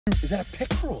Is that a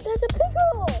pickerel? There's a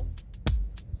pickerel!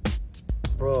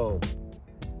 Bro.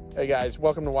 Hey guys,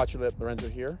 welcome to Watch Your Lip. Lorenzo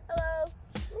here. Hello.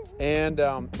 And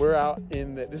we're out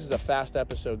in this is a fast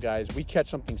episode, guys. We catch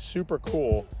something super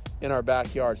cool in our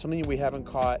backyard. Something we haven't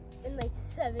caught in like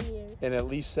 7 years. In at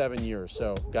least 7 years.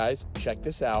 So guys, check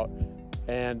this out.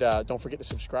 And don't forget to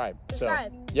subscribe.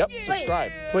 Subscribe. So, yep,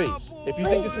 subscribe, please. If you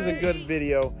think this is a good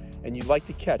video and you'd like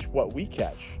to catch what we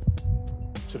catch,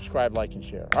 subscribe, like, and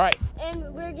share. All right. And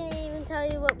we're going to even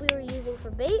tell you what we were using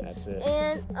for bait. That's it.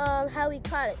 And how we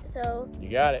caught it. So you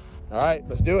got it. All right,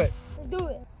 let's do it. Let's do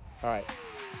it. All right.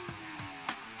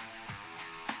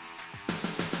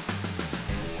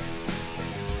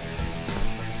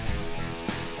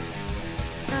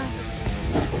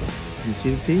 Can you see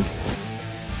the teeth?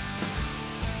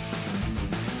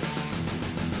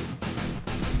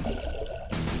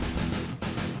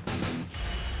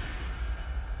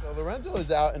 Lorenzo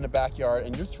is out in the backyard,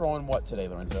 and you're throwing what today,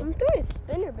 Lorenzo? I'm throwing a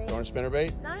spinnerbait. Throwing a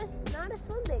spinnerbait? Not a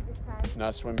swim bait this time. Not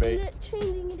a swim bait?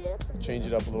 Changing it up. Change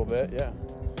it up a little bit, yeah.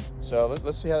 So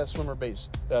let's see how that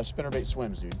spinnerbait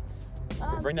swims, dude.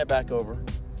 Bring that back over.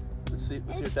 Let's see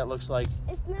what that looks like.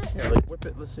 It's not. Here, like, whip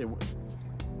it. Let's see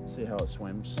how it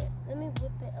swims. Let me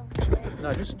whip it over there.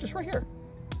 No, just right here.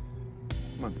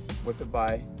 Come on, whip it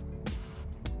by.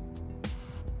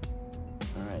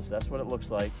 All right, so that's what it looks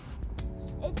like.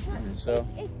 It's not. So,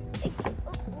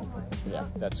 oh yeah,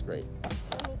 that's great.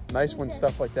 Nice when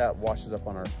stuff like that washes up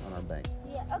on our bank.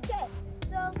 Yeah. Okay.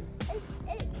 So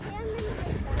it can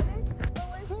manipulate better, but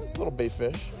when It's a little bait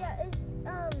fish. yeah, it's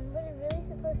what it really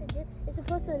supposed to do. It's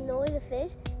supposed to annoy the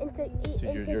fish into eat.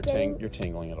 Dude, you're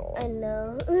tingling it all. I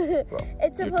know. Bro,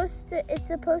 it's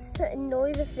supposed to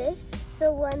annoy the fish.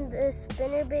 So when the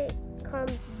spinnerbait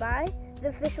comes by,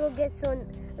 the fish will get so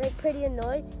pretty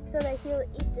annoyed, so that he'll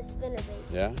eat the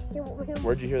spinnerbait. Yeah.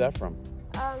 Where'd you hear that from?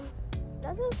 That's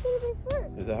how spinnerbaits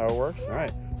work. Is that how it works? Yeah. All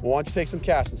right. Well, why don't you take some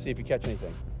casts and see if you catch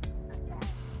anything?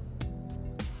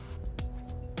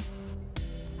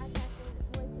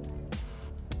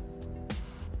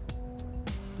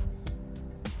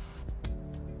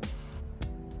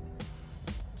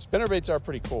 Spinnerbaits are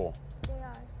pretty cool. They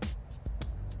are.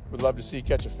 Would love to see you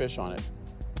catch a fish on it.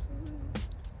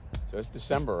 So it's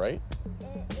December, right?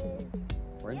 It is.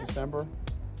 We're in December,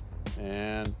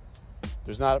 and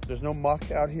there's no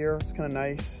muck out here. It's kind of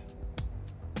nice,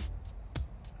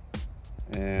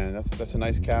 and that's a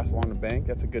nice cast along the bank.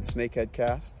 That's a good snakehead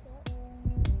cast.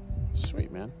 Yep. Sweet,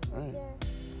 man. All right. Yeah.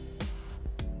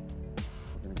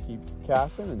 We're gonna keep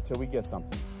casting until we get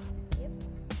something. Yep.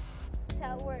 That's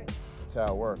how it works. That's how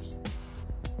it works.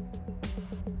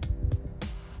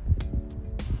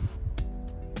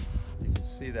 You can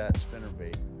see that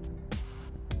spinnerbait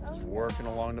just working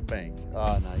along the bank.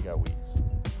 Ah, now you got weeds.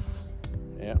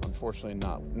 Yeah, unfortunately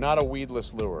not a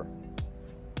weedless lure.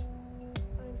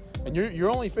 And you're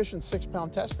only fishing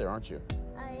 6-pound test there, aren't you?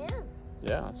 I am.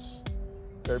 Yeah, that's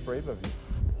very brave of you.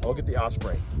 Oh, look at the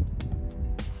osprey.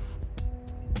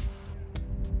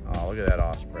 Oh, look at that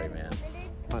osprey, man.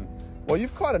 Well,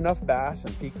 you've caught enough bass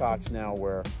and peacocks now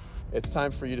where it's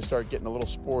time for you to start getting a little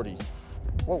sporty.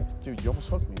 Whoa, dude, you almost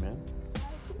hooked me, man.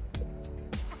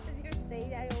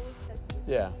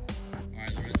 Yeah. All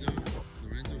right, Lorenzo found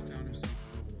himself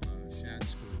a little shad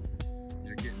school.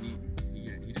 They're getting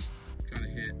eaten. He just got a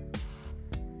hit,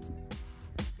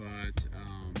 but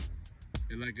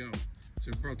it let go.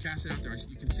 So, bro, cast it out there.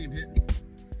 You can see him hitting.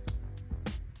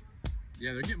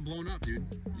 Yeah, they're getting blown up, dude.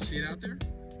 You see it out there?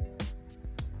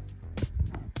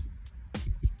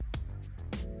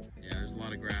 Yeah, there's a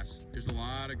lot of grass. There's a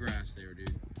lot of grass there,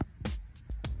 dude.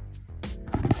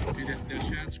 Dude, that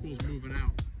shad school's moving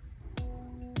out.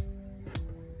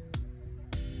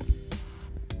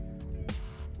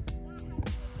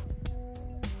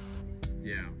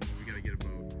 Yeah, we gotta get a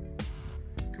boat.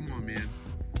 Come on, man.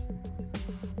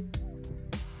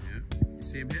 Yeah, you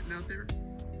see him hitting out there?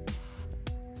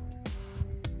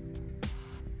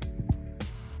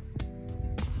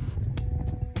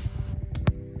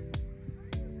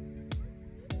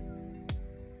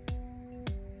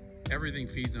 Everything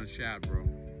feeds on shad, bro.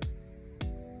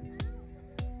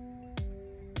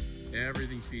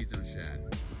 Everything feeds on shad.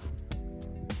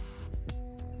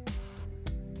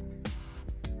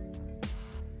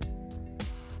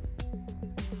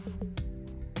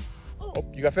 Oh,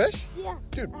 you got fish? Yeah.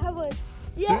 Dude. I have one.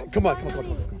 Yeah. Dude, come on.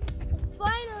 Finally.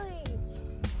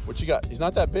 What you got? He's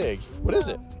not that big. What is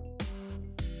it?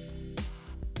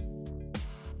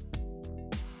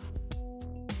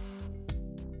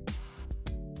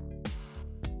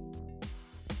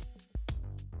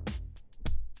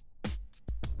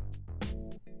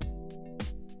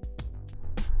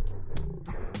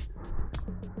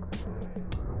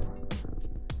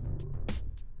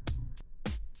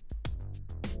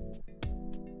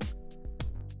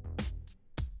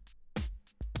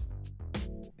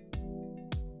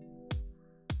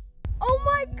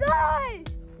 my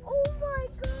gosh! Oh my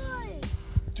gosh!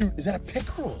 Dude, is that a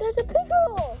pickerel? That's a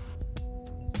pickerel!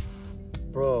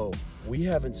 Bro, we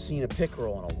haven't seen a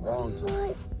pickerel in a long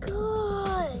time.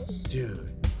 Oh my gosh!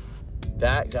 Dude,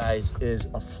 that, guys, is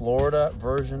a Florida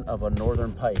version of a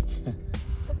Northern Pike.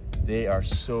 They are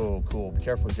so cool. Be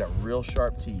careful, he's got real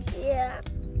sharp teeth. Yeah.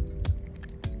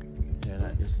 Yeah,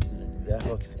 that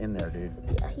hook's in there, dude.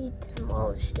 Yeah, he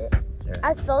demolished it. There.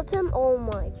 I felt him. Oh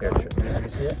my Here, god. let me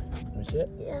see it. Let me see it.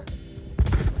 Yeah.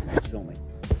 It's filming.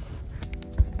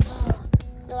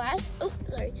 The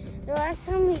last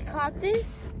time we caught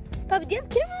this, Papa, do you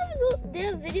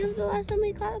have video of the last time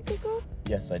we caught a pickerel?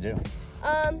 Yes, I do.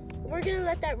 We're gonna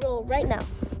let that roll right now.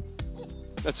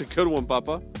 That's a good one,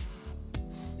 Papa.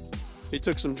 He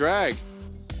took some drag.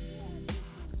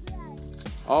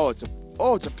 Oh, it's a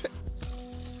pick.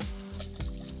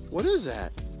 What is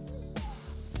that?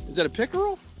 Is that a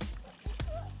pickerel?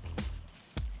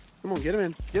 Come on, get him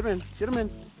in. Get him in. Get him in.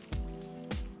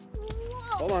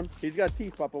 Whoa. Hold on. He's got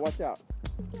teeth, Papa. Watch out.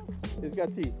 He's got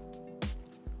teeth.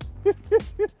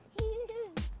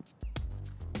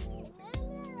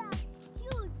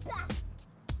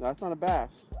 No, that's not a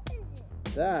bass.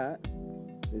 That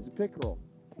is a pickerel.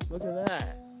 Look at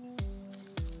that.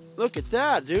 Look at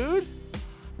that, dude.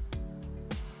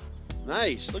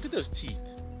 Nice. Look at those teeth.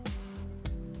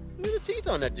 Look at the teeth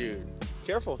on that dude.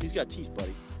 Careful, he's got teeth,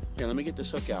 buddy. Here, let me get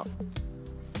this hook out.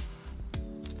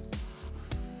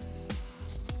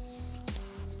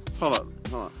 Hold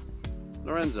on.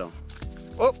 Lorenzo.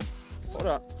 Oh, hold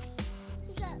up.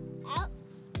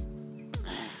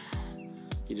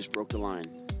 He just broke the line.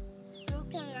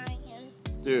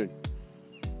 Dude,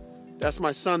 that's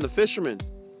my son, the fisherman.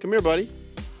 Come here, buddy.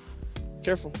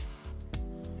 Careful.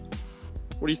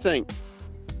 What do you think?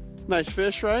 Nice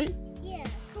fish, right? Yeah,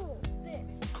 cool fish.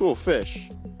 Cool fish.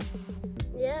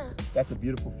 Yeah. That's a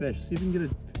beautiful fish. See if you can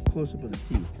get a close-up of the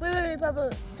teeth. Wait,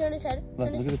 Papa. Turn his head. Look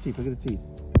at the teeth. Look at the teeth.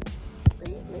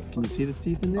 Can you see the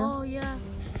teeth in there? Oh, yeah.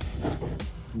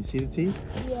 Can you see the teeth?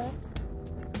 Yeah.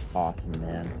 Awesome,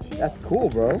 man. That's cool,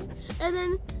 bro. And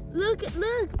then, look.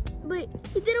 Wait,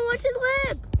 he didn't watch his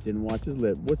lip. Didn't watch his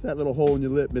lip. What's that little hole in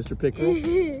your lip, Mr. Pickerel?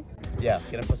 Yeah,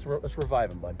 get him. Let's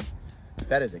revive him, bud.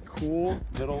 That is a cool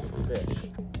little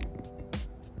fish.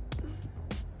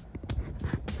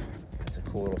 That's a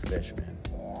cool little fish, man.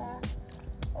 Yeah.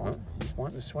 Oh, he's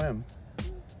wanting to swim.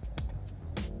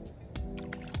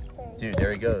 Dude,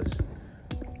 there he goes.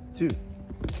 Dude,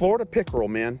 Florida pickerel,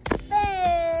 man.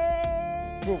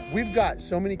 Bro, we've got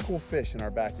so many cool fish in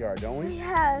our backyard, don't we? We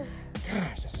have.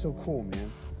 Gosh, that's so cool,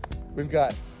 man. We've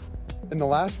got, in the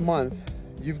last month,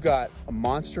 you've got a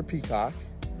monster peacock.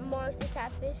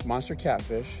 Monster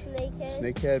catfish.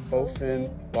 Snakehead, bowfin,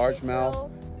 largemouth,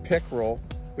 pickerel.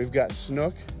 We've got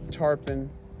snook, tarpon.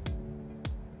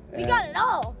 We got it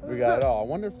all. We got it all. I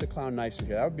wonder if the clown knives are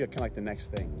here. That would be kind of like the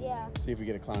next thing. Yeah. See if we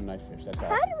get a clown knife fish. That's awesome.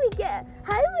 How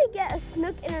do we get a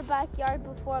snook in our backyard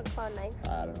before a clown knife?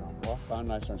 I don't know. Well, clown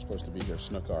knives aren't supposed to be here.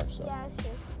 Snook are, so. Yeah, that's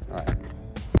true. All right.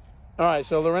 All right,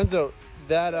 so Lorenzo,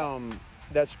 that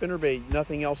spinnerbait,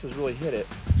 nothing else has really hit it.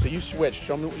 So you switched.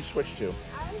 Show me what you switched to.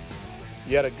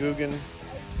 You had a Guggen.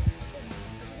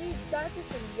 We got this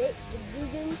from Dick's, the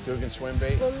Guggen. Guggen swim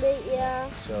bait. Swim bait, yeah.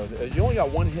 So you only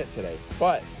got one hit today,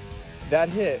 but that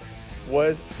hit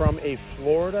was from a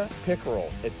Florida pickerel.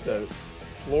 It's the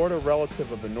Florida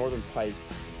relative of the Northern Pike.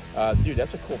 Dude,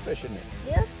 that's a cool fish, isn't it?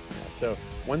 Yeah. So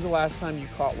when's the last time you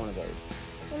caught one of those?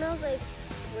 When I was like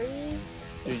 3.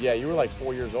 Dude, yeah, you were like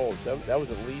 4 years old. So that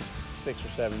was at least 6 or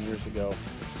 7 years ago.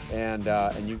 And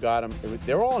you got them.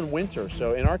 They're all in winter.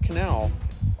 So in our canal,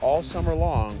 all summer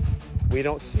long, we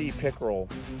don't see pickerel.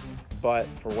 But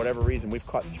for whatever reason, we've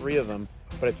caught 3 of them.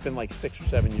 But it's been like 6 or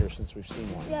 7 years since we've seen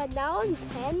one. Yeah, now I'm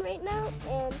 10 right now,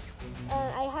 and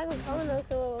I haven't caught one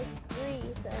so it was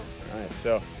 3. So. All right,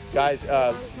 so guys,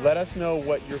 let us know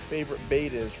what your favorite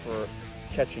bait is for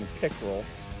catching pickerel,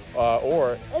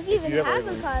 or if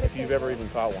you've ever even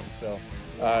caught one. So,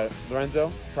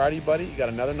 Lorenzo, proud of you, buddy. You got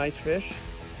another nice fish.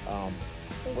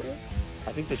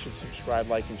 I think they should subscribe,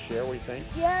 like, and share. What do you think?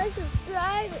 Yeah,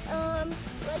 subscribe.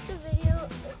 Like the video.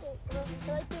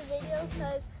 Like the video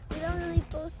because we don't really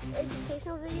post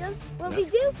educational videos. Well, we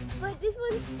do, but this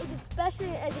one is especially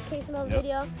an educational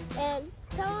video. And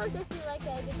tell us if you like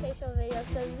the educational videos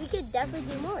because we could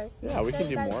definitely do more. Yeah, we can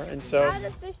do more. And so how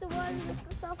to fish the water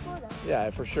in South Florida. Yeah,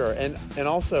 for sure. And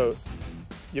also,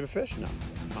 you have a fish? No,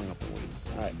 hung up in weeds.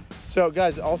 All right. So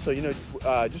guys, also, you know,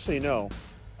 just so you know,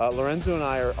 Lorenzo and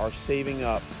I are saving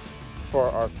up for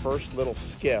our first little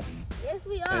skiff. Yes,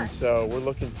 we are. And so we're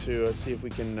looking to see if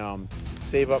we can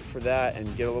save up for that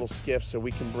and get a little skiff so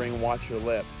we can bring Watch Your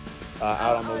Lip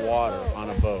out on the water on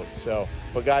a boat. So,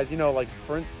 but guys, you know, like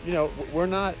we're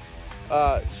not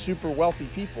super wealthy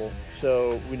people,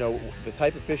 so you know the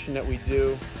type of fishing that we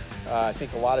do, I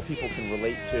think a lot of people can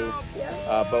relate to.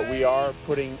 But we are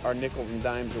putting our nickels and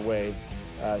dimes away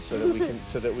so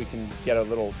that we can get a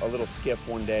little skiff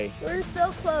one day. We're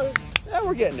so close. Yeah,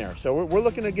 we're getting there. So we're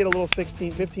looking to get a little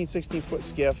 15, 16 foot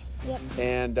skiff. Yep.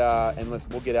 And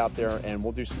we'll get out there and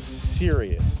we'll do some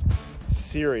serious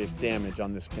damage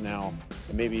on this canal,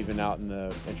 and maybe even out in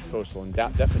the intracoastal and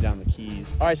definitely down the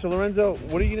Keys. All right, so Lorenzo,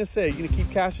 what are you gonna say? You gonna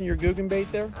keep casting your Googan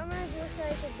bait there? I'm gonna just try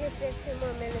to get 15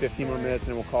 more minutes. 15 more minutes,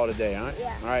 and then we'll call it a day. All right.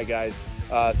 Yeah. All right, guys.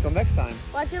 Till next time.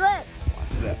 Watch your lip.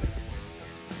 Watch your lip.